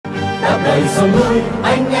đáp lời sông núi,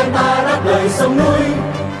 anh em ta đáp lời sông núi,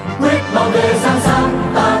 quyết bảo vệ Giang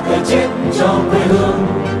Sang, ta thể chết cho quê hương.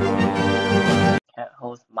 Can't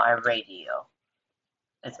host my radio.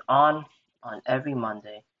 It's on every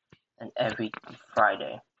Monday and every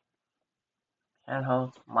Friday. Can't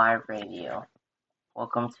host my radio.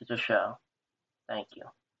 Welcome to the show. Thank you.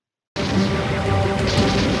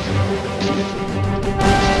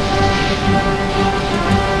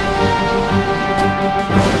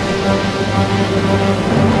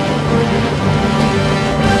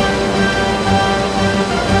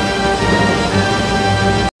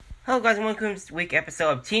 Hello guys and welcome to this week's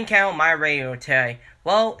episode of Team Count My Radio today.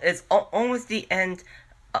 Well, it's almost the end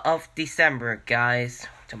of December, guys.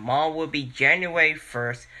 Tomorrow will be January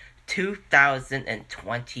 1st,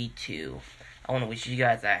 2022. I want to wish you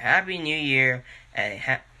guys a happy new year and a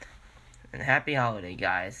happy holiday,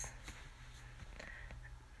 guys.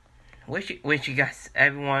 Wish you guys,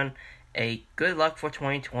 everyone, a good luck for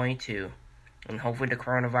 2022. And hopefully the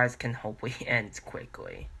coronavirus can hopefully end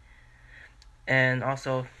quickly. And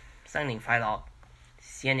also, 新年快乐，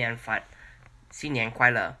新年快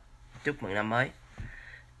乐，祝mừng năm mới.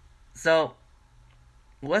 So,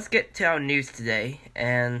 let's get to our news today,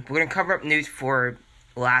 and we're gonna cover up news for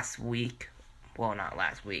last week. Well, not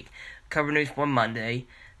last week. Cover news for Monday,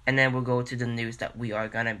 and then we'll go to the news that we are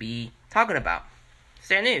gonna be talking about.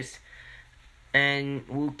 StandNews, and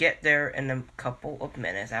we'll get there in a couple of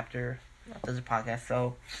minutes after this podcast.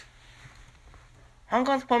 So, Hong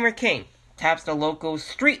Kong's Plumber King taps the local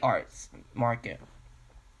street arts market.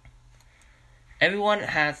 Everyone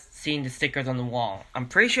has seen the stickers on the wall. I'm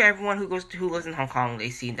pretty sure everyone who lives in Hong Kong, they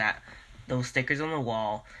see those stickers on the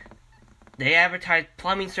wall. They advertise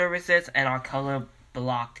plumbing services and are color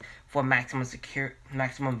blocked for maximum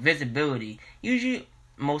visibility. Usually,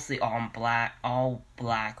 mostly all black, all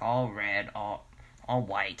red, all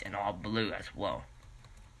white, and all blue as well.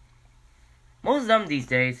 Most of them these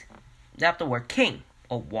days, they have the word king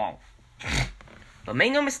or wall. But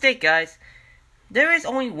make no mistake, guys, there is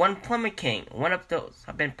only one Plumber King. One of those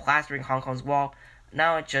have been plastering Hong Kong's wall.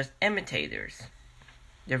 Now it's just imitators.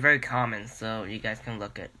 They're very common, so you guys can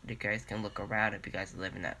look around if you guys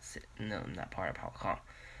live in that part of Hong Kong.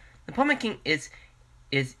 The Plumber King is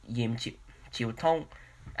Yim Chiu Tong.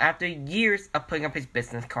 After years of putting up his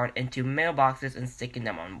business card into mailboxes and sticking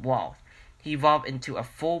them on walls, he evolved into a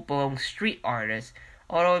full-blown street artist.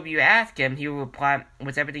 Although if you ask him, he will reply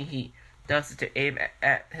with everything he does to aim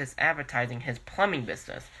at his advertising his plumbing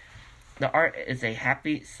business. The art is a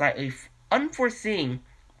happy, slightly unforeseen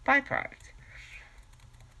byproduct.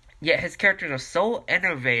 Yet his characters are so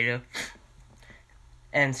innovative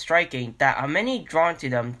and striking that many drawn to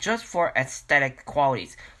them just for aesthetic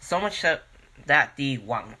qualities. So much so that the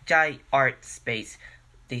Wangjai art space,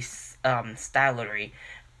 the stylery,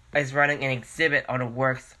 is running an exhibit on the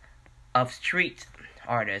works of street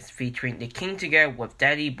artists featuring the King together with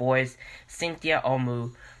Daddy Boys, Cynthia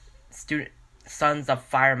Omu, Sons of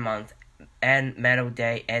Fire Month, and Meadow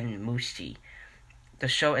Day, and Mushi. The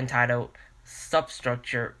show entitled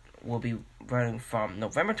Substructure will be running from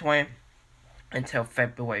November 20th until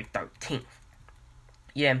February 13th.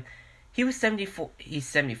 Yeah, he's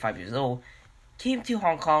 75 years old, came to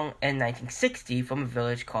Hong Kong in 1960 from a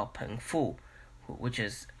village called Peng Fu, which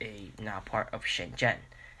is now part of Shenzhen.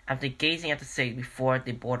 After gazing at the city before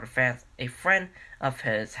the border fence, a friend of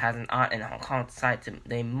his has an aunt in Hong Kong decided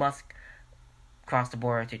they must cross the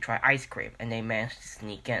border to try ice cream, and they managed to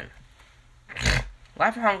sneak in.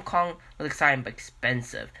 Life in Hong Kong was exciting but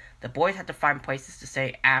expensive. The boys had to find places to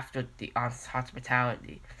stay after the aunt's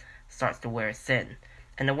hospitality starts to wear thin.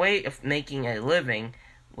 And the way of making a living,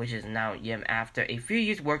 which is now Yim, after a few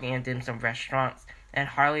years working in dim sum restaurants and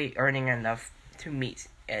hardly earning enough to meet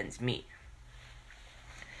ends meet,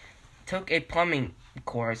 took a plumbing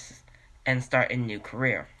course and start a new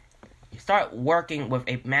career. He started working with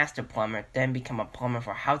a master plumber, then become a plumber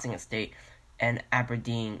for a housing estate in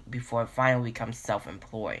Aberdeen before finally become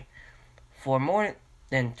self-employed. For more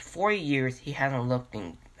than 40 years, he hasn't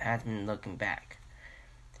been looking back.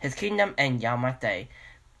 His kingdom in Yamate,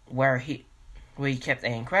 where he kept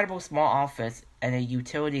an incredible small office and a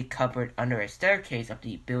utility cupboard under a staircase of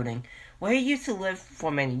the building where he used to live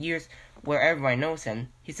for many years, where everyone knows him.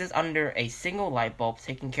 He sits under a single light bulb,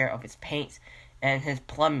 taking care of his paints and his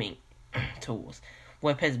plumbing tools,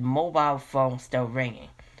 with his mobile phone still ringing,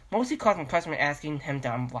 mostly calls from customers asking him to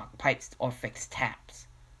unblock pipes or fix taps.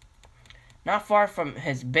 Not far from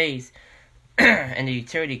his base in the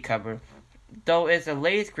utility cupboard, though, is the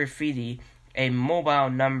latest graffiti, a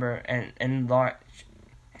mobile number, and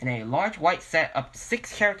a large white set of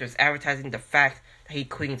 6 characters advertising the fact that he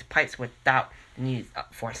cleans pipes without needs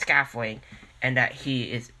for scaffolding, and that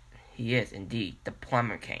he is indeed the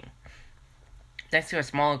Plumber King. Thanks to a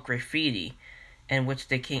small graffiti in which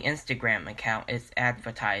the King Instagram account is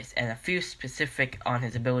advertised, and a few specific on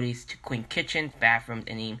his abilities to clean kitchens, bathrooms,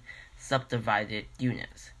 and even subdivided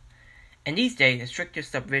units. In these days, the stricter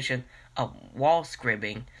supervision of wall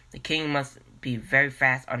scribbing, the king must be very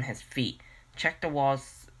fast on his feet. Check the wall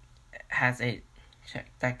has a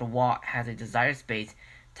desired space,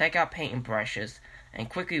 take out paint and brushes, and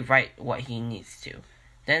quickly write what he needs to.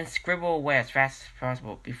 Then scribble away as fast as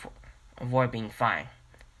possible before avoid being fined.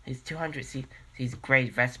 His 200cc gray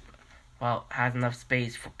vest has enough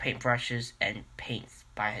space for paintbrushes and paints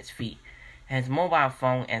by his feet, and his mobile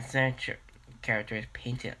phone and signature character is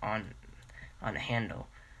painted on the handle.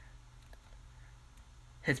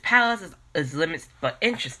 His palette is limited but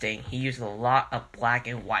interesting. He uses a lot of black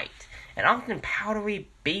and white, and often powdery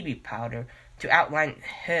baby powder to outline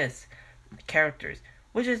his characters,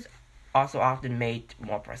 which is also often made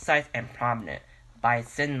more precise and prominent by a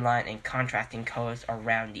thin line and contrasting colors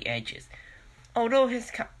around the edges. Although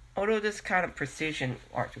this kind of precision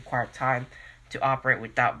art requires time to operate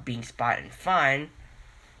without being spotted and fined,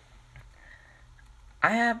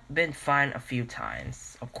 I have been fined a few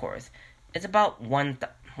times. Of course, it's about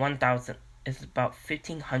 $1,000. It's about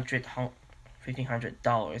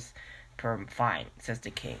 $1,500 per fine," says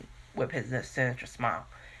the king, with his sinister smile.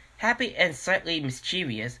 Happy and slightly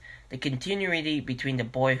mischievous, the continuity between the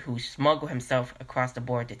boy who smuggled himself across the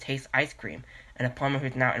border to taste ice cream and the plumber who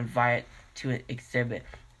is now invited to exhibit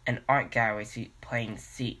an art gallery is plain to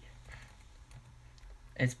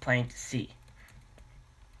see.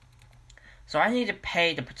 So I need to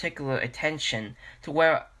pay the particular attention to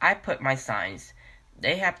where I put my signs.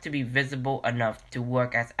 They have to be visible enough to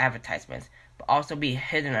work as advertisements, but also be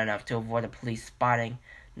hidden enough to avoid the police spotting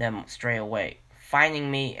them straight away, finding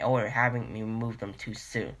me, or having me remove them too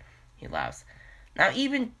soon. He laughs. Now,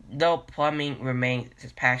 even though plumbing remains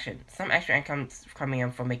his passion, some extra income is coming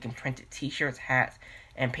in from making printed t-shirts, hats,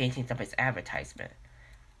 and paintings of his advertisement.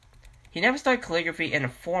 He never started calligraphy in a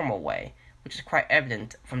formal way, which is quite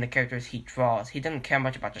evident from the characters he draws. He doesn't care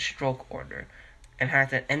much about the stroke order, and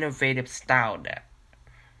has an innovative style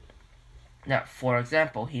that for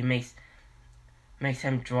example, he makes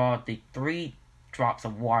him draw the 3 drops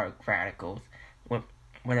of water radicals with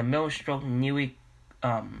a middle stroke newly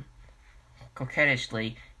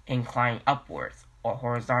coquettishly inclined upwards, or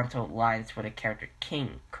horizontal lines for the character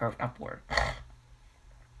king curved upward,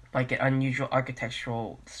 like an unusual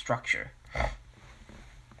architectural structure.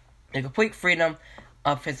 The complete freedom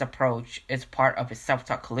of his approach is part of his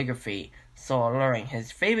self-taught calligraphy, so alluring.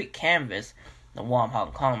 His favorite canvas, The Wall of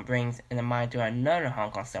Hong Kong, brings in the mind to another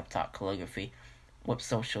Hong Kong self-taught calligraphy with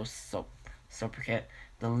social sobriquet,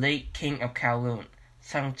 the late King of Kowloon,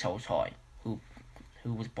 Tsang Chou-choi, who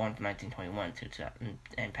was born from 1921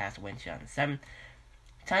 and passed away in 2007.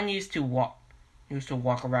 Tsang used to walk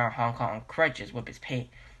around Hong Kong on crutches with his paint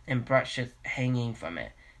and brushes hanging from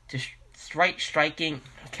it to striking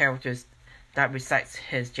characters that recites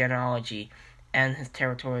his genealogy and his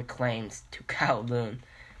territorial claims to Kowloon.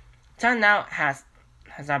 Tsang now has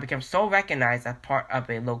now become so recognized as part of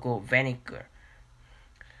a local vernacular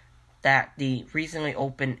that the recently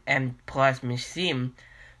opened M Plus Museum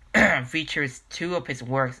features 2 of his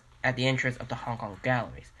works at the entrance of the Hong Kong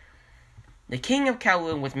galleries. The King of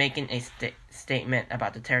Kowloon was making a statement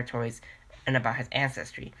about the territories and about his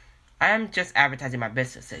ancestry. "I am just advertising my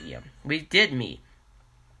business," said Yim. "We did meet.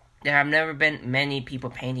 There have never been many people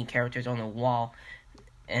painting characters on the wall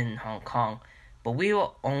in Hong Kong, but we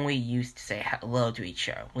were only used to say hello to each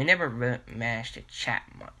other. We never really managed to chat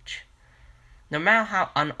much." No matter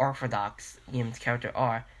how unorthodox Yim's characters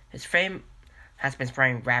are, his fame has been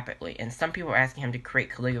spreading rapidly, and some people are asking him to create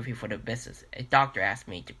calligraphy for their business. A doctor asked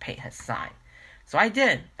me to paint his sign, so I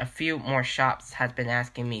did. A few more shops has been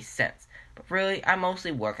asking me since, but really, I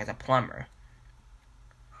mostly work as a plumber.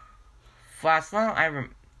 For as long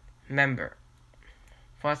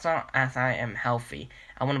as I am healthy,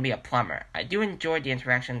 I want to be a plumber. I do enjoy the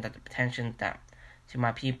interaction that the attention that to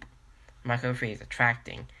my calligraphy is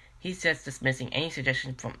attracting. He says, dismissing any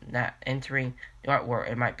suggestions from that entering the art world,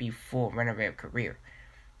 it might be full renovated career.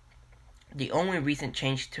 The only recent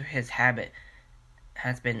change to his habit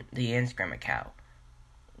has been the Instagram account,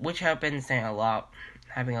 which have been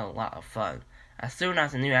having a lot of fun. As soon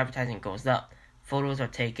as the new advertising goes up, photos are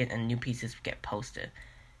taken and new pieces get posted.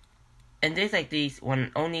 In days like these,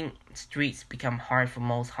 when owning streets become hard for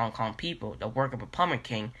most Hong Kong people, the work of a plumber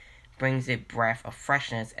king brings a breath of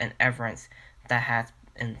freshness and reverence that has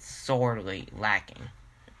been sorely lacking.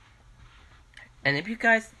 And if you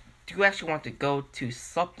guys do actually want to go to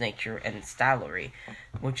Subnature and Stalery,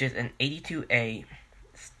 which is an 82A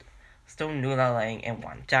Stone Nula Lane in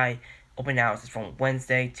Wanzhai. Open hours is from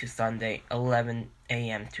Wednesday to Sunday, 11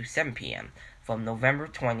 a.m. to 7 p.m. from November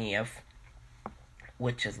 20th,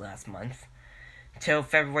 which is last month, till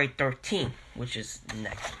February 13th, which is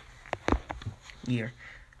next year.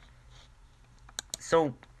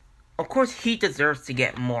 So, of course, he deserves to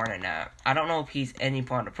get more than that. I don't know if he's any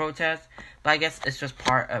part of the protest, but I guess it's just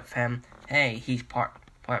part of him. Hey, he's part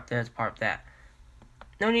of this, part of that.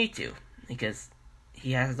 No need to, because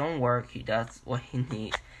he has his own work. He does what he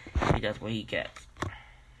needs. He does what he gets.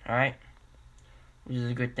 Alright? Which is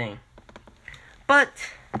a good thing. But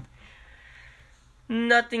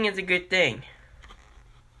nothing is a good thing.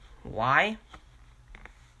 Why?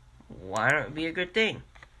 Why not it be a good thing?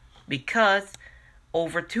 Because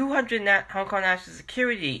over 200 Hong Kong National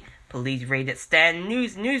Security police raided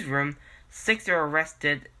StandNews newsroom. 6 are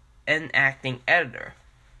arrested, an acting editor.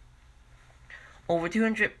 Over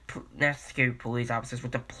 200 National Security police officers were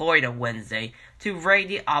deployed on Wednesday to raid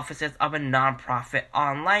the offices of a non-profit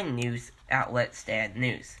online news outlet,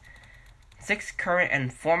 StandNews. 6 current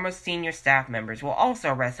and former senior staff members were also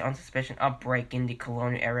arrested on suspicion of breaking the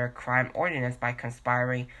colonial area crime ordinance by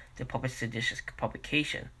conspiring to publish seditious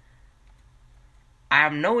publication. I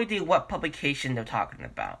have no idea what publication they're talking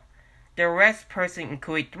about. The arrest person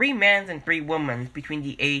included 3 men and 3 women between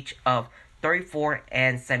the age of 34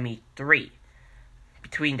 and 73.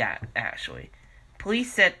 Between that, actually.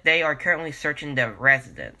 Police said they are currently searching their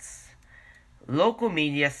residence. Local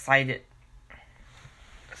media cited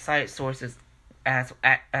sources as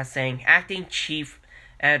saying acting chief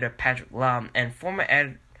editor Patrick Lam and former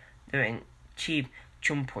editor-in-chief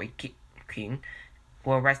Chung Pui-king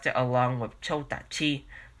were arrested along with Chou Da-chi,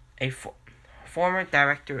 a former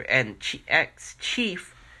director and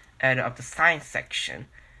ex-chief editor of the science section.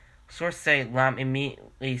 Sources say Lam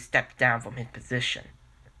immediately stepped down from his position.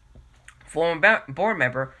 Former board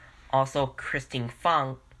member, also Christine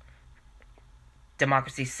Fang,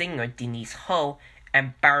 democracy singer Denise Ho,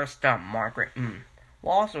 and barrister Margaret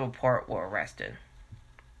will also were arrested.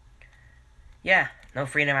 Yeah, no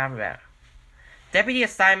freedom after that. Deputy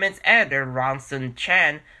Assignments Editor Ronson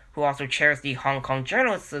Chan, who also chairs the Hong Kong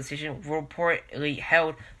Journalists Association, was reportedly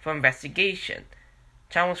held for investigation.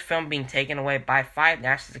 Chan was filmed being taken away by 5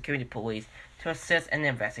 national security police to assist in the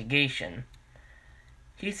investigation.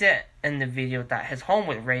 He said in the video that his home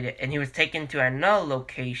was raided and he was taken to another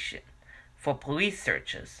location for police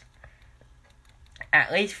searches.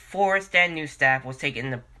 At least 4 StandNews staff was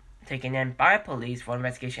taken in by police for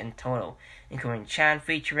investigation in total, including Chan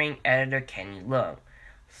featuring editor Kenny Leung,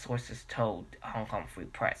 sources told Hong Kong Free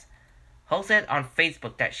Press. Ho said on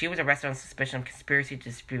Facebook that she was arrested on suspicion of conspiracy to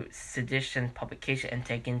distribute sedition publication and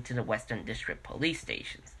taken to the Western District police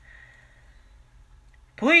stations.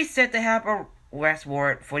 Police said they have a arrest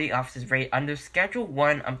warrant for the officers raid under Schedule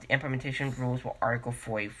 1 of the implementation rules for Article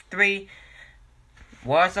 43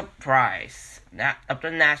 was a price of the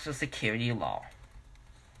national security law.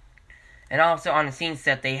 And also on the scene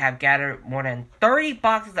said they have gathered more than 30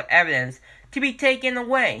 boxes of evidence to be taken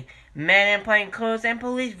away. Men in plain clothes and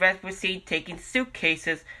police vests were seen taking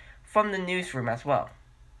suitcases from the newsroom as well.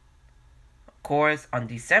 Of course, on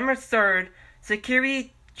December 3rd,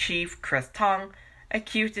 Security Chief Chris Tong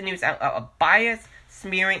accused the news outlet of bias,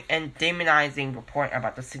 smearing, and demonizing reporting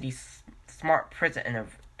about the city's smart prison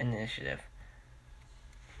initiative.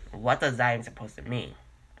 What does that even supposed to mean?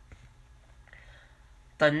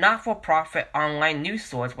 The not-for-profit online news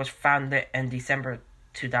source was founded in December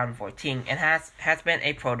 2014 and has been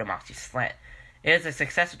a pro-democracy slant. It is a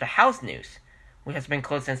successor to House News, which has been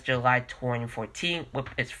closed since July 2014 with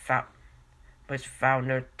its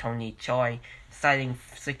founder Tony Choi citing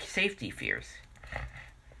safety fears.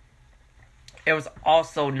 It was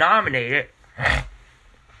also nominated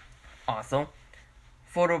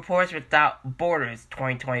for the Reporters Without Borders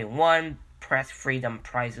 2021 Press Freedom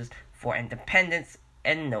Prizes for Independence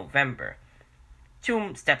in November.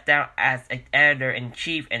 Chum stepped down as an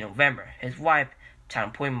editor-in-chief in November. His wife,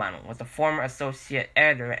 Chan Pui-man, was the former associate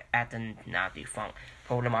editor at the now-defunct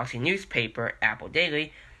pro-democracy newspaper Apple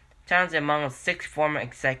Daily. Chan is among 6 former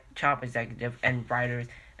top executives and writers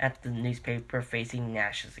at the newspaper facing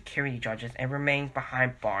national security charges and remains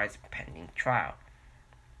behind bars pending trial.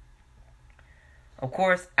 Of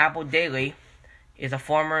course, Apple Daily is a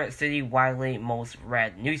former city-widely most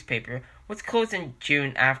read newspaper, was closed in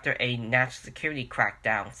June after a national security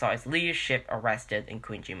crackdown saw its leadership arrested,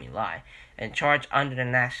 including Jimmy Lai, and charged under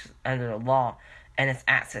the law and its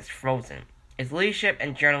assets frozen. Its leadership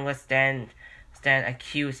and journalists stand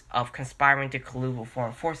accused of conspiring to collude with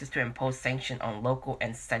foreign forces to impose sanctions on local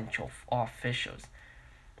and central officials.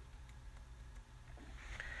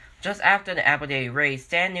 Just after the Apple Daily raid,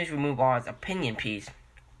 StandNews removed all its opinion piece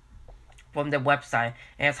from the website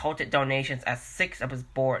and has halted donations as 8 of its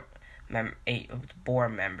board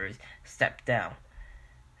members stepped down.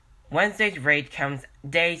 Wednesday's raid comes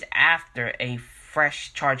days after a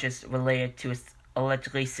fresh charges related to its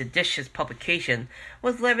allegedly seditious publication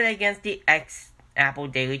was levied against the ex-Apple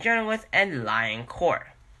Daily journalist and lying court.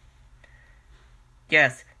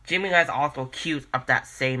 Yes, Jimmy Lai is also accused of that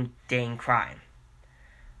same dang crime.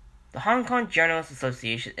 The Hong Kong Journalists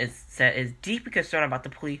Association is deeply concerned about the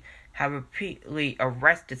police have repeatedly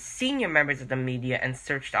arrested senior members of the media and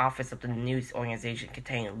searched the office of the news organization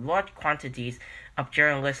containing large quantities of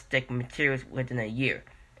journalistic materials within a year.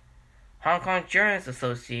 Hong Kong Journalists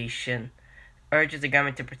Association urges the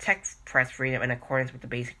government to protect press freedom in accordance with the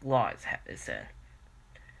basic laws, it said.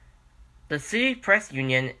 The City Press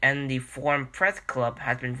Union and the Foreign Press Club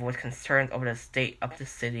has been voiced concerns over the state of the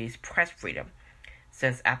city's press freedom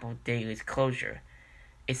since Apple Daily's closure.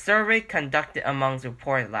 A survey conducted among the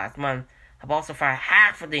reporters last month have also found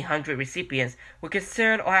half of the 100 recipients were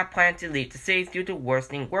concerned or had planned to leave the city due to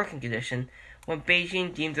worsening working conditions, when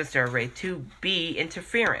Beijing deems the survey to be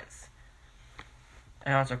interference.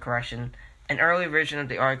 And also correction, an early version of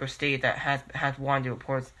the article stated that has warned the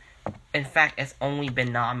reports, in fact, it's only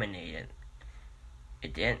been nominated.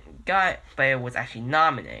 It didn't get it, but it was actually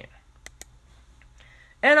nominated.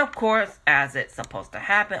 And of course, as it's supposed to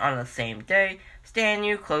happen on the same day,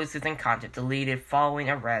 StandNews closes and content deleted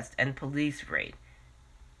following arrest and police raid.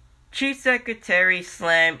 Chief Secretary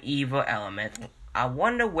slam evil elements. I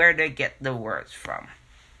wonder where they get the words from.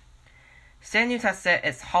 StandNews has said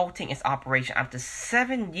it's halting its operation after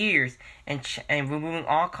 7 years and removing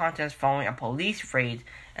all content following a police raid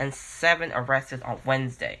and 7 arrests on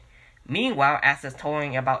Wednesday. Meanwhile, assets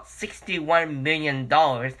totaling about $61 million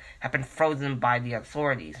have been frozen by the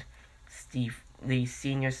authorities. Steve Lee,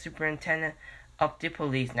 senior superintendent of the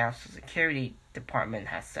Police National Security Department,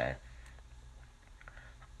 has said.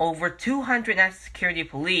 Over 200 national security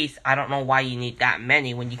police. I don't know why you need that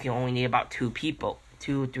many when you can only need about 2 people.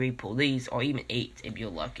 2 or 3 police, or even 8 if you're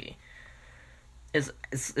lucky. It's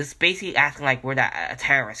basically acting like we're a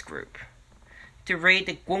terrorist group. To raid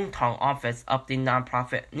the Guangdong office of the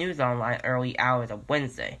nonprofit News Online early hours of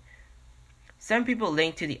Wednesday. 7 people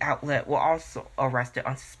linked to the outlet were also arrested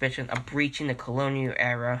on suspicion of breaching the colonial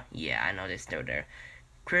era, yeah, I know they're still there,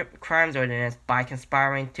 crimes ordinance by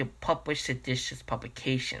conspiring to publish seditious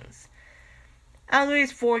publications. At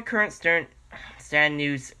least 4 current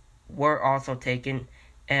StandNews were also taken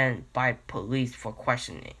and by police for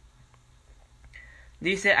questioning.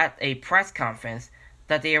 Lee said at a press conference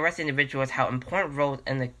that the arrested individuals held important roles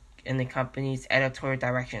in the company's editorial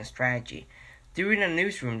direction and strategy. During the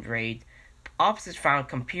newsroom raid, officers found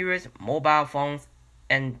computers, mobile phones,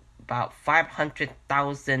 and about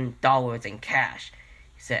 $500,000 in cash.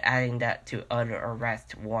 He said, adding that to other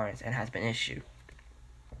arrest warrants and has been issued.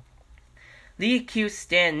 Lee accused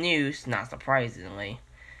StandNews, not surprisingly,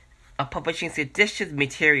 of publishing seditious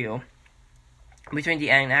material between the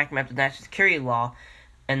enactment of the national security law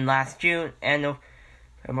in last June and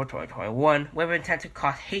November 2021, with intent to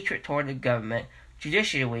cause hatred toward the government,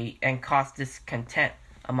 judiciary, and cause discontent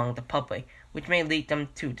among the public, which may lead them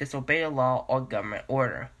to disobey the law or government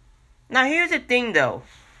order. Now here's the thing though.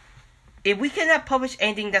 If we cannot publish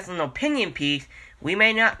anything that's an opinion piece, we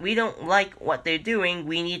don't like what they're doing,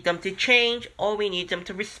 we need them to change, or we need them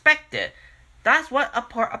to respect it. That's what a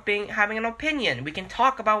part of having an opinion. We can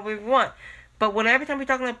talk about what we want, but every time we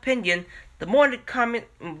talk an opinion, the more the comments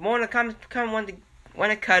come want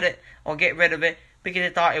to cut it or get rid of it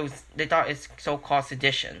because they thought it's so-called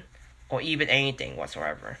sedition or even anything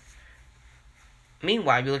whatsoever.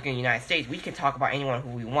 Meanwhile, if you look in the United States, we can talk about anyone who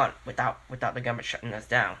we want without the government shutting us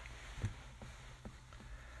down.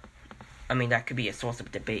 I mean, that could be a source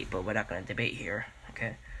of debate, but we're not going to debate here,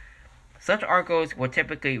 okay? Such articles were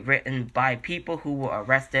typically written by people who were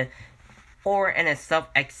arrested or in a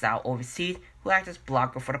self-exile overseas who act as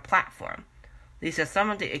bloggers for the platform. These are some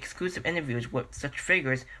of the exclusive interviews with such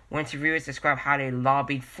figures where interviewers describe how they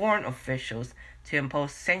lobbied foreign officials to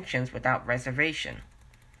impose sanctions without reservation.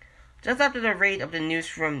 Just after the raid of the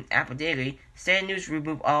newsroom Apple Daily, StandNews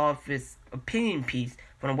removed all of its opinion piece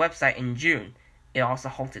from the website in June. It also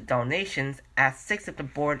halted donations as 6 of the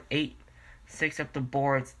board's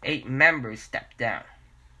 8 members stepped down.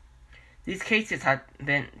 These cases have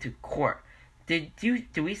been to court. Do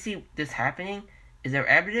we see this happening? Is there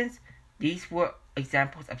evidence? These were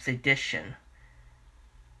examples of sedition.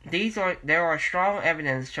 There are strong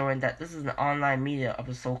evidence showing that this is an online media of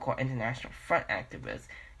the so-called International Front activists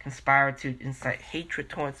conspire to incite hatred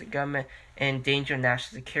towards the government and endanger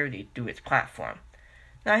national security through its platform.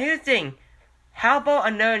 Now here's the thing. How about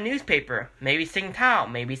another newspaper? Maybe Sing Tao,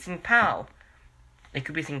 maybe Sing Pao. It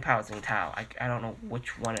could be Sing Pao or Sing Tao. I don't know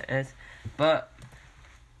which one it is. But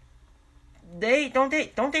don't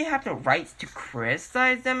they have the rights to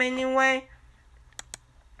criticize them anyway?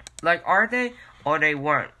 Like, are they? Or they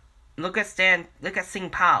weren't. Look at Sing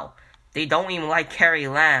Pao. They don't even like Carrie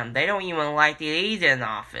Lam. They don't even like the lady in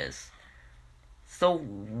office. So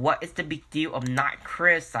what is the big deal of not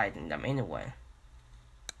criticizing them anyway?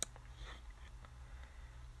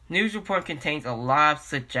 News report contains a lot of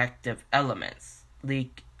subjective elements,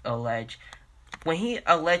 Leak alleged. When he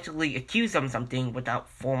allegedly accused them of something without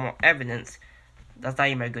formal evidence, that's not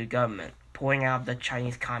even a good government, pulling out the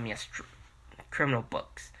Chinese communist criminal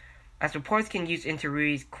books. As reports can use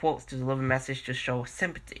interviewees' quotes to deliver a message to show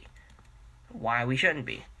sympathy. Why we shouldn't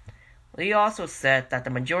be. Lee also said that the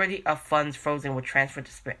majority of funds frozen were transferred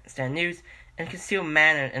to StandNews in a concealed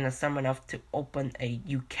manner in the sum enough to open a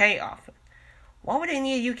UK office. Why would they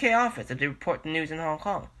need a UK office if they report the news in Hong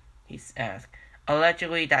Kong? He asked.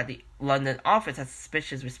 Allegedly that the London office has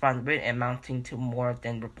suspicious responsibility amounting to more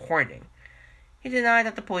than reporting. He denied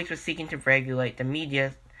that the police were seeking to regulate the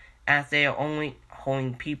media as they are only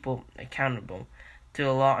holding people accountable to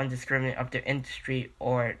the law and discriminate of their industry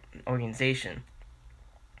or organization.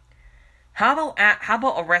 How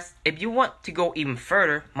about arrest? If you want to go even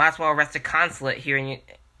further, might as well arrest the consulate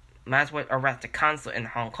might as well arrest the consulate in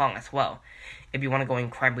Hong Kong as well, if you want to go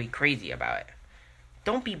incredibly crazy about it.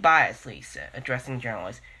 Don't be biased, Lee said, addressing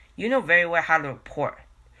journalists. You know very well how to report,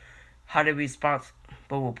 how to be responsible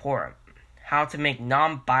report, how to make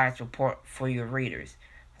non-biased report for your readers.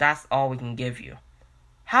 That's all we can give you.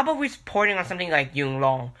 How about reporting on something like Yung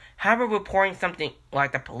Long? How about reporting something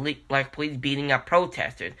like police beating up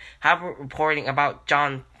protesters? How about reporting about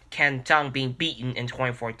John Ken Zhang being beaten in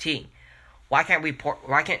 2014? Why can't we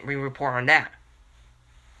report on that?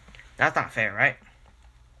 That's not fair, right?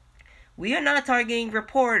 We are not targeting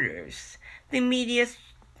reporters. The media,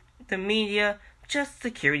 just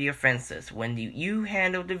security offenses. When you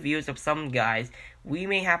handle the views of some guys, we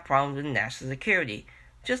may have problems with national security.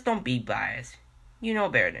 Just don't be biased. You know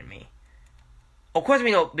better than me. Of course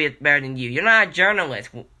we know better than you. You're not a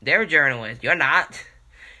journalist. They're journalists. You're not.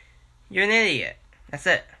 You're an idiot. That's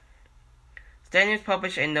it. StandNews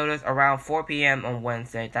published a notice around 4 p.m. on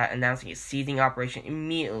Wednesday that announcing a seizing operation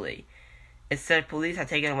immediately. It said police had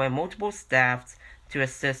taken away multiple staffs to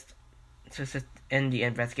assist in the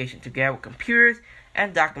investigation, together with computers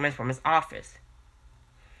and documents from his office.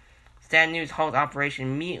 StandNews halted operation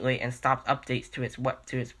immediately and stopped updates to its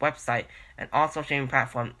website and all social media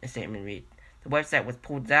platforms. A statement read: the website was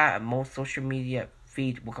pulled down and most social media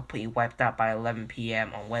feeds were completely wiped out by 11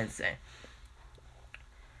 p.m. on Wednesday.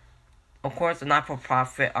 Of course, the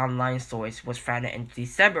not-for-profit online source was founded in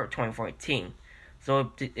December 2014.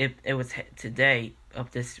 So if it was today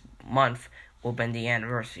of this month, will be the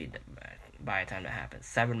anniversary by the time that happens.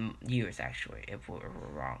 7 years, actually, if we're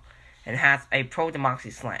wrong. And has a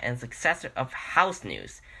pro-democracy slant and successor of House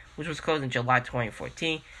News, which was closed in July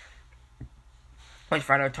 2014, with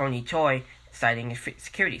founder Tony Choi citing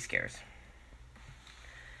security scares.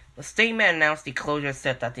 The statement announced the closure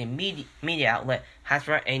said that the media outlet has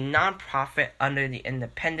run a non-profit under the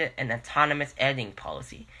independent and autonomous editing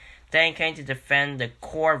policy, dedicated to defend the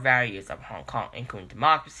core values of Hong Kong, including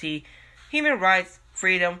democracy, human rights,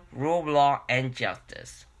 freedom, rule of law, and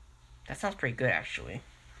justice. That sounds pretty good, actually.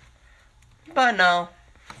 But no,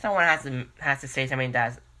 someone has to say something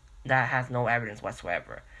that has no evidence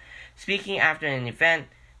whatsoever. Speaking after an event,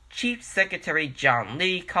 Chief Secretary John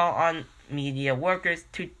Lee called on media workers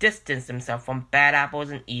to distance themselves from bad apples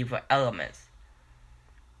and evil elements.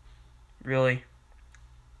 Really?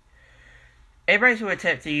 Everybody who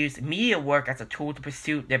attempts to use media work as a tool to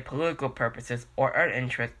pursue their political purposes or earn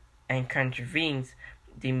interest and contravenes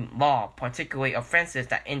the law, particularly offenses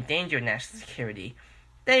that endanger national security,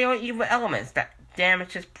 they are evil elements that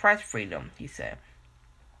damages press freedom, he said.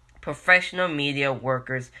 Professional media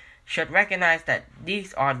workers should recognize that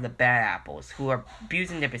these are the bad apples who are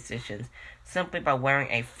abusing their positions simply by wearing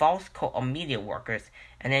a false coat of media workers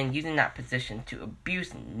and then using that position to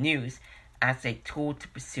abuse news as a tool to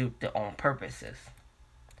pursue their own purposes.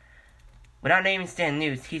 Without naming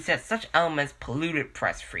StandNews, he said such elements polluted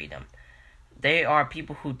press freedom. They are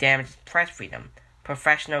people who damage press freedom.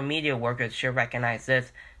 Professional media workers should recognize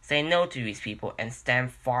this, say no to these people, and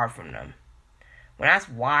stand far from them. When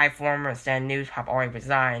asked why former StandNews have already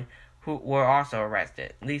resigned, who were also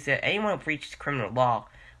arrested, Lee said anyone who breaches criminal law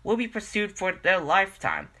will be pursued for their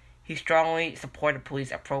lifetime. He strongly supported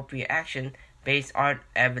police appropriate action based on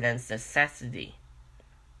evidence necessity.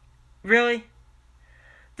 Really?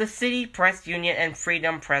 The City Press Union and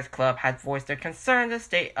Freedom Press Club had voiced their concern the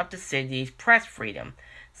state of the city's press freedom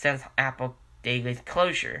since Apple Daily's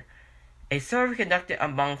closure. A survey conducted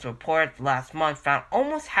amongst reporters last month found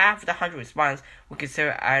almost half of the 100 respondents would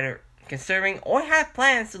consider either considering or had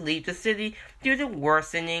plans to leave the city due to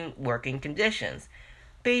worsening working conditions.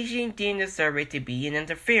 Beijing deemed the survey to be an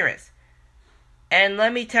interference. And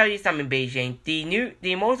let me tell you something, Beijing.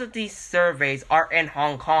 The most of these surveys are in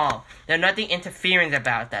Hong Kong. There's nothing interference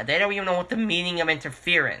about that. They don't even know what the meaning of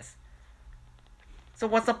interference. So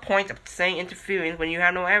what's the point of saying interference when you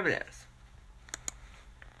have no evidence?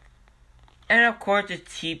 And of course, the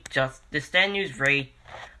StandNews raid,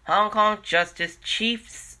 Hong Kong Justice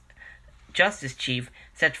Chief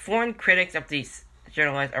said foreign critics of these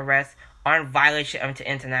journalists' arrests are in violation of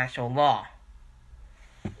international law.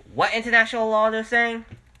 What international law they're saying?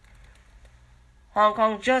 Hong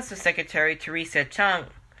Kong Justice Secretary Teresa Chang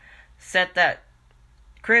said that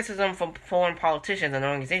criticism from foreign politicians and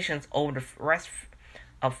organizations over the arrest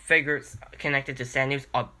of figures connected to StandNews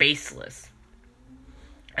are baseless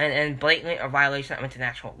and blatantly a violation of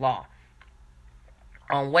international law.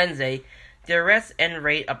 On Wednesday, the arrest and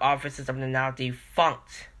raid of officers of the now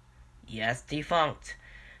defunct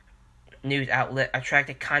news outlet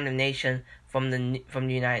attracted condemnation from the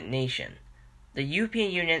United Nations, the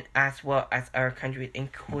European Union, as well as other countries,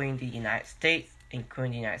 including the United States,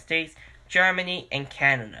 Germany, and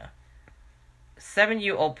Canada.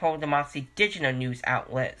 7-year-old pro-democracy digital news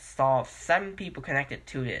outlet saw 7 people connected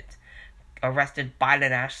to it arrested by the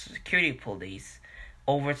National Security Police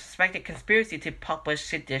over suspected conspiracy to publish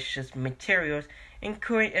seditious materials,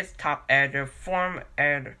 including its top editor, former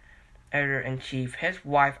editor-in-chief, his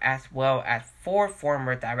wife, as well as 4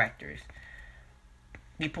 former directors.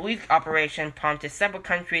 The police operation prompted several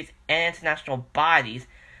countries and international bodies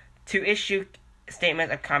to issue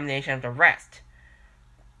statements of condemnation of the arrest.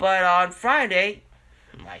 But on Friday,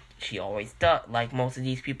 like most of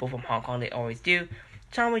these people from Hong Kong they always do,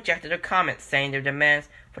 Chang rejected their comments, saying their demands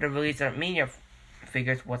for the release of media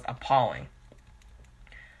figures was appalling.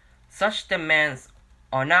 Such demands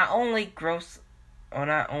are not only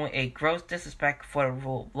a gross disrespect for the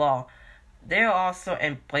rule of law, they are also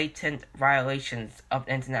in blatant violations of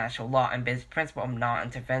international law and basic principle of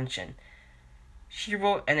non-intervention. She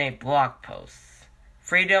wrote in a blog post,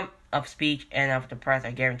 "Freedom of speech and of the press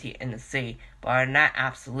are guaranteed in the city, but are not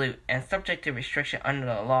absolute and subject to restriction under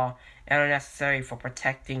the law and are necessary for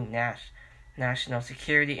protecting national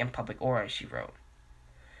security and public order," she wrote.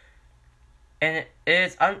 And it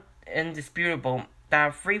is indisputable that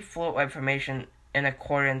a free flow of information in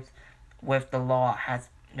accordance with the law has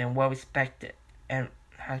been well respected in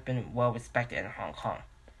Hong Kong.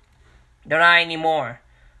 They're not anymore.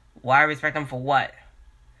 Why respect them for what?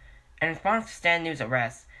 In response to StandNews'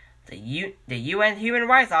 arrest, the UN Human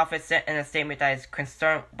Rights Office said in a statement that is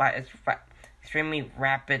concerned by its extremely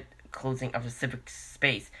rapid closing of the civic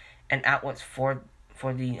space and outlets for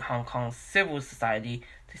the Hong Kong civil society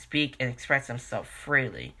to speak and express themselves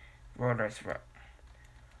freely, Reuters wrote.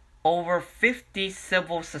 Over 50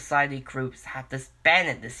 civil society groups have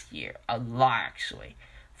disbanded this year, a lot actually,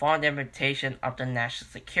 following the implementation of the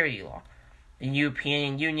national security law. The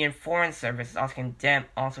European Union Foreign Service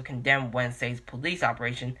also condemned Wednesday's police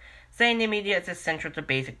operation, saying the media is essential to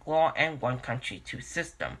basic law and one country, 2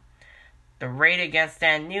 system. The raid against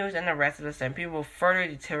StandNews and the rest of the same people will further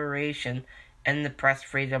deterioration in the press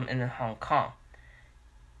freedom in Hong Kong.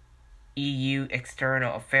 EU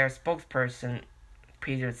External Affairs spokesperson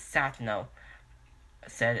Peter Satno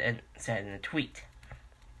said in a tweet.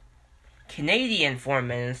 Canadian Foreign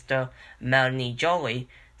Minister Melanie Joly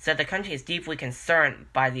said the country is deeply concerned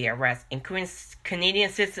by the arrest, including Canadian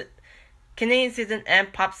citizen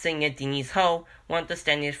and pop singer Denise Ho, one of the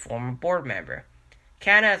StandNews former board member.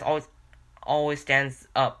 Canada has always stands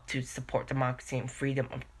up to support democracy and freedom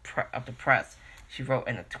of the press, she wrote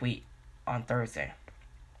in a tweet on Thursday.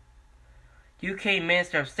 UK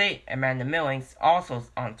Minister of State Amanda Millings, also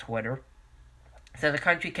on Twitter, said the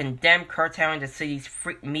country condemned curtailing the city's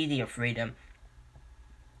media freedom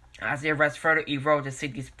as the arrest further erode the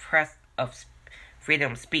city's press of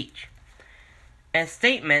freedom of speech. In a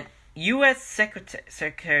statement, U.S.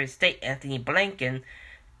 Secretary of State Anthony Blinken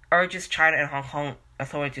urges China and Hong Kong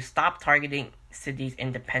authorities to stop targeting city's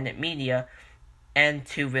independent media and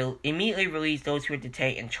to immediately release those who are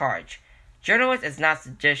detained and charged. Journalism is not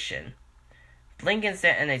sedition. Blinken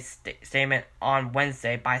said in a statement on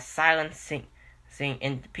Wednesday, by silencing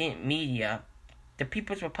independent media, the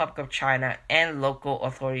People's Republic of China and local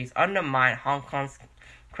authorities undermine Hong Kong's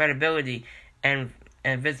credibility and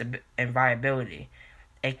viability.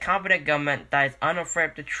 A competent government that is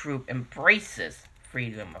unafraid of the truth embraces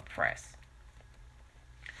freedom of press.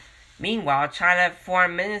 Meanwhile, China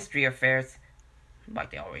Foreign Ministry Affairs,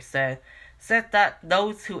 like they always said that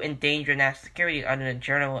those who endanger national security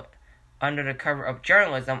under the cover of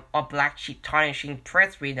journalism are black sheep tarnishing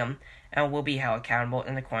press freedom and will be held accountable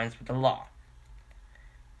in accordance with the law.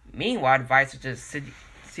 Meanwhile, advisor to the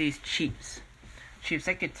city's Chief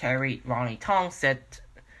Secretary Ronnie Tong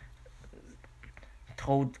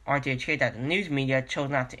told RTHK that the news media chose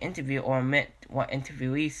not to interview or omit what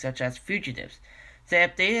interviewees such as fugitives said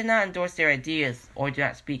if they did not endorse their ideas or do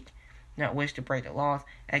not wish to break the laws,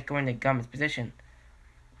 echoing the government's position.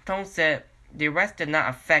 Tong said the arrest did not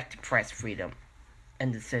affect press freedom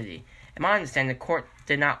in the city. In my understanding, the court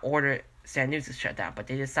did not order StandNews to shut down, but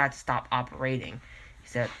they decided to stop operating. He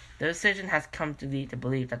said, the decision has come to lead to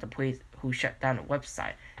believe that the police who shut down the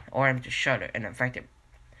website ordered them to shutter and affected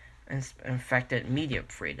media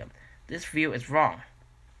freedom. This view is wrong.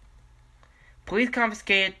 Police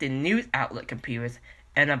confiscated the news outlet computers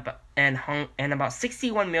and about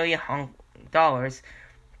 61 million Hong dollars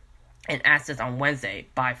in assets on Wednesday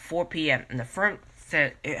by 4 p.m. and the firm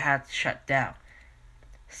said it had shut down.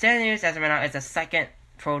 StandNews, as of right now, is the second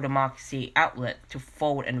pro-democracy outlet to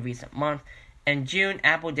fold in recent months. In June,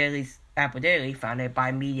 Apple Daily, founded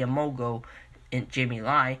by media mogul Jimmy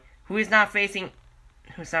Lai, who is now facing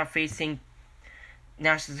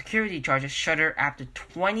national security charges, shuttered after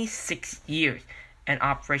 26 years in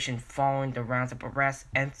operation following the rounds of arrests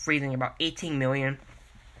and freezing about $18 million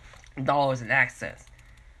in access.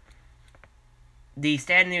 The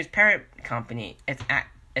StandNews parent company, its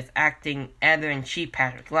acting editor-in-chief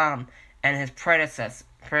Patrick Lam and his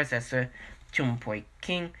predecessor Chung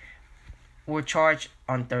Pui-king were charged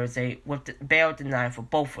on Thursday with bail denied for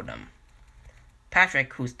both of them.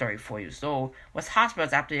 Patrick, who's 34 years old, was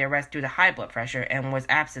hospitalized after the arrest due to high blood pressure and was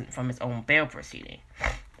absent from his own bail proceeding.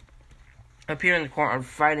 Appearing in the court on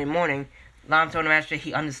Friday morning, Lam told the magistrate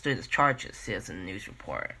he understood his charges, says a news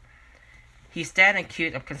report. He stands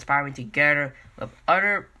accused of conspiring together with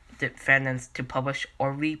other defendants to publish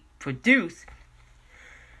or reproduce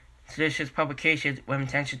seditious publications with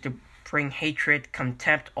intention to bring hatred,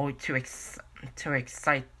 contempt, or to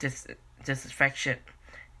excite disaffection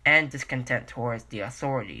and discontent towards the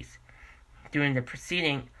authorities. During the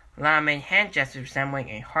proceeding, Lam made hand gestures resembling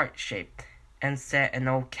a heart shape and set an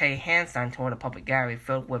OK hand sign toward a public gallery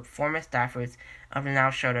filled with former staffers of the now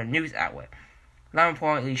shuttered news outlet. Lam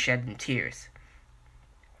reportedly shed tears.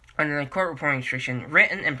 Under the court reporting restriction,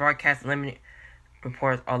 written and broadcast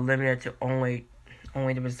reports are limited to only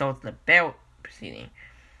the results of the bail proceeding,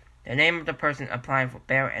 the name of the person applying for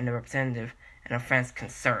bail, and the representative and offense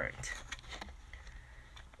concerned.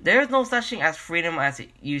 There is no such thing as freedom as it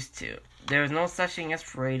used to. There is no such thing as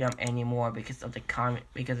freedom anymore because of the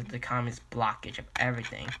communist blockage of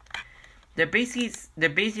everything. They're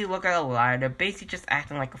basically look like a liar. They're basically just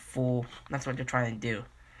acting like a fool. That's what they're trying to do.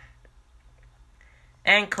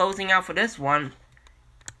 And closing out for this one,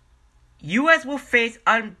 U.S. will face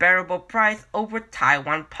unbearable price over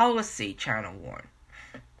Taiwan policy, China warned.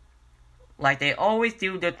 Like they always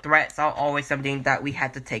do, the threats are always something that we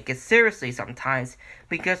have to take it seriously sometimes,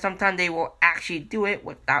 because sometimes they will actually do it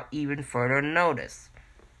without even further notice.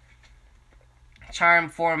 China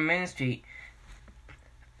Foreign Ministry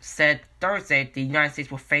said Thursday the United States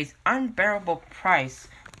will face unbearable price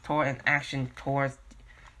toward an action towards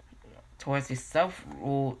the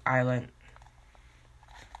self-ruled island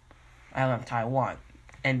of Taiwan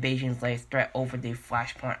and Beijing's latest threat over the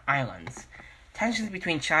Flashpoint Islands. Tensions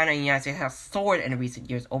between China and the United States have soared in recent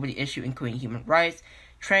years over the issue, including human rights,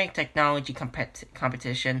 trade, technology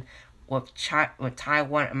competition, with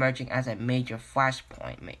Taiwan emerging as a major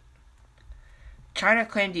flashpoint. China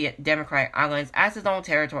claimed the Democratic Islands as its own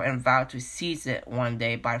territory and vowed to seize it one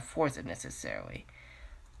day by force if necessary.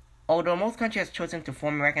 Although most countries have chosen to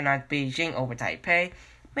formally recognize Beijing over Taipei,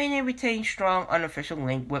 many retain strong unofficial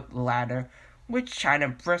link with the latter, which China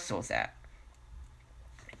bristles at.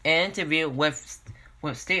 An interview with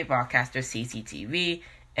state broadcaster CCTV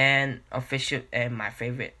and my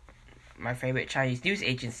favorite Chinese news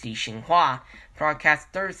agency Xinhua broadcast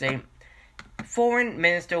Thursday, Foreign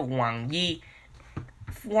Minister Wang Yi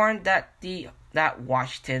warned that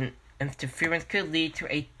Washington interference could lead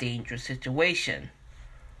to a dangerous situation.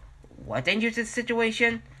 What dangerous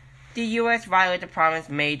situation? The U.S. violated the promise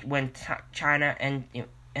made when China and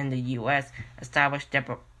the U.S. established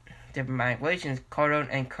diplomatic relations, Cordon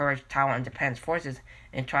encouraged Taiwan independence forces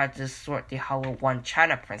and tried to distort the hollow one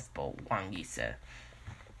China principle, Wang Yi said.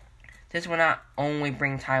 This will not only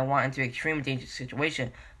bring Taiwan into an extremely dangerous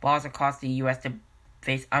situation, but also cause the U.S. to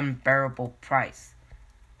face unbearable price.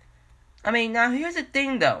 Now here's the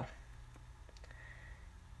thing though.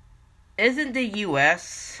 Isn't the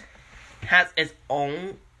U.S. has its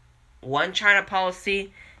own one China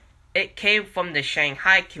policy? It came from the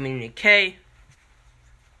Shanghai Communique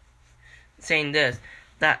saying this,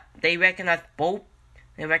 that they recognize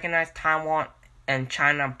Taiwan and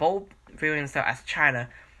China both viewing themselves as China.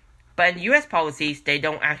 But in U.S. policies, they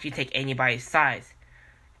don't actually take anybody's sides.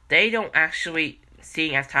 They don't actually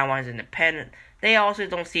see as Taiwan as independent. They also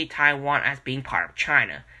don't see Taiwan as being part of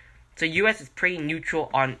China. So U.S. is pretty neutral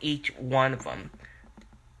on each one of them.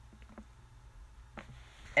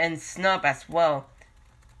 And snub as well.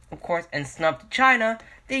 Of course, and snub to China,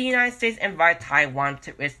 the United States invited Taiwan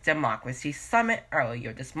to its Democracy Summit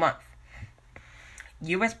earlier this month.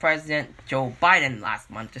 U.S. President Joe Biden last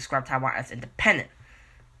month described Taiwan as independent,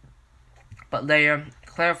 but later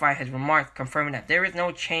clarified his remarks, confirming that there is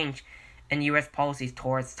no change in U.S. policies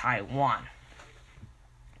towards Taiwan.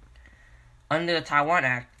 Under the Taiwan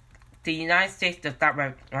Act, the United States does not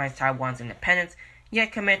recognize Taiwan's independence,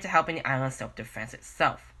 yet committed to helping the island self-defense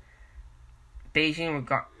itself. Beijing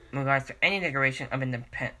regards to any declaration of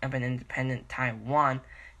an independent Taiwan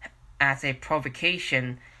as a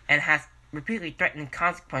provocation and has repeatedly threatened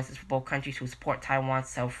consequences for both countries who support Taiwan's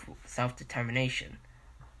self-determination.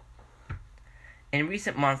 In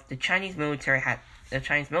recent months, the Chinese military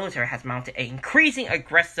has mounted an increasing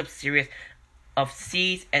aggressive series of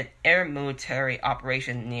seas and air military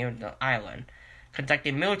operations near the island,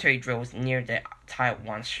 conducting military drills near the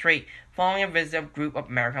Taiwan Strait following a visit of a group of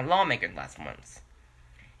American lawmakers last month.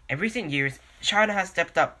 In recent years, China has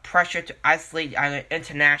stepped up pressure to isolate the island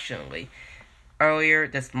internationally. Earlier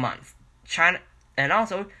this month, China and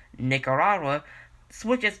also Nicaragua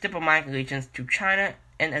switched its diplomatic allegiance to China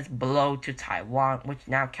and its blow to Taiwan, which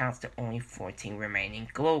now counts to only 14 remaining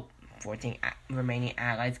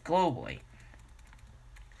allies globally.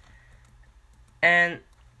 And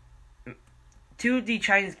to the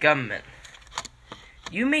Chinese government,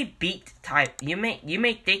 you may think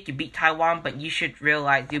you beat Taiwan, but you should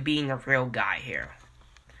realize you're being a real guy here.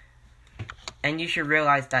 And you should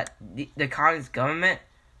realize that the communist government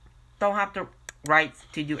don't have the rights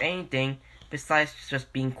to do anything besides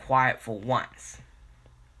just being quiet for once.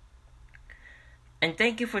 And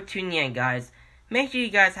thank you for tuning in, guys. Make sure you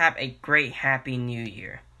guys have a great, happy new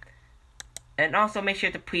year. And also make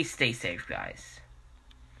sure to please stay safe, guys.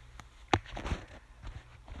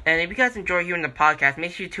 And if you guys enjoy hearing the podcast,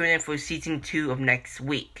 make sure you tune in for season 2 of next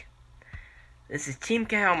week. This is Team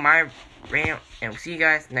Kahel, my rant, and we'll see you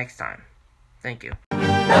guys next time. Thank you.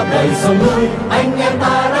 Đáp lời sông núi, anh em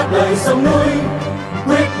ta đáp lời sông núi,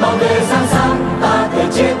 quyết bảo vệ Giang Sang, ta thể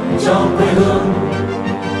chết cho quê hương.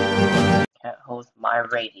 Can't host my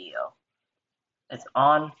radio. It's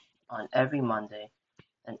on every Monday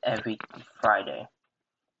and every Friday.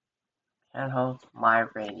 Can't host my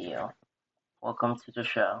radio. Welcome to the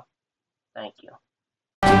show. Thank you.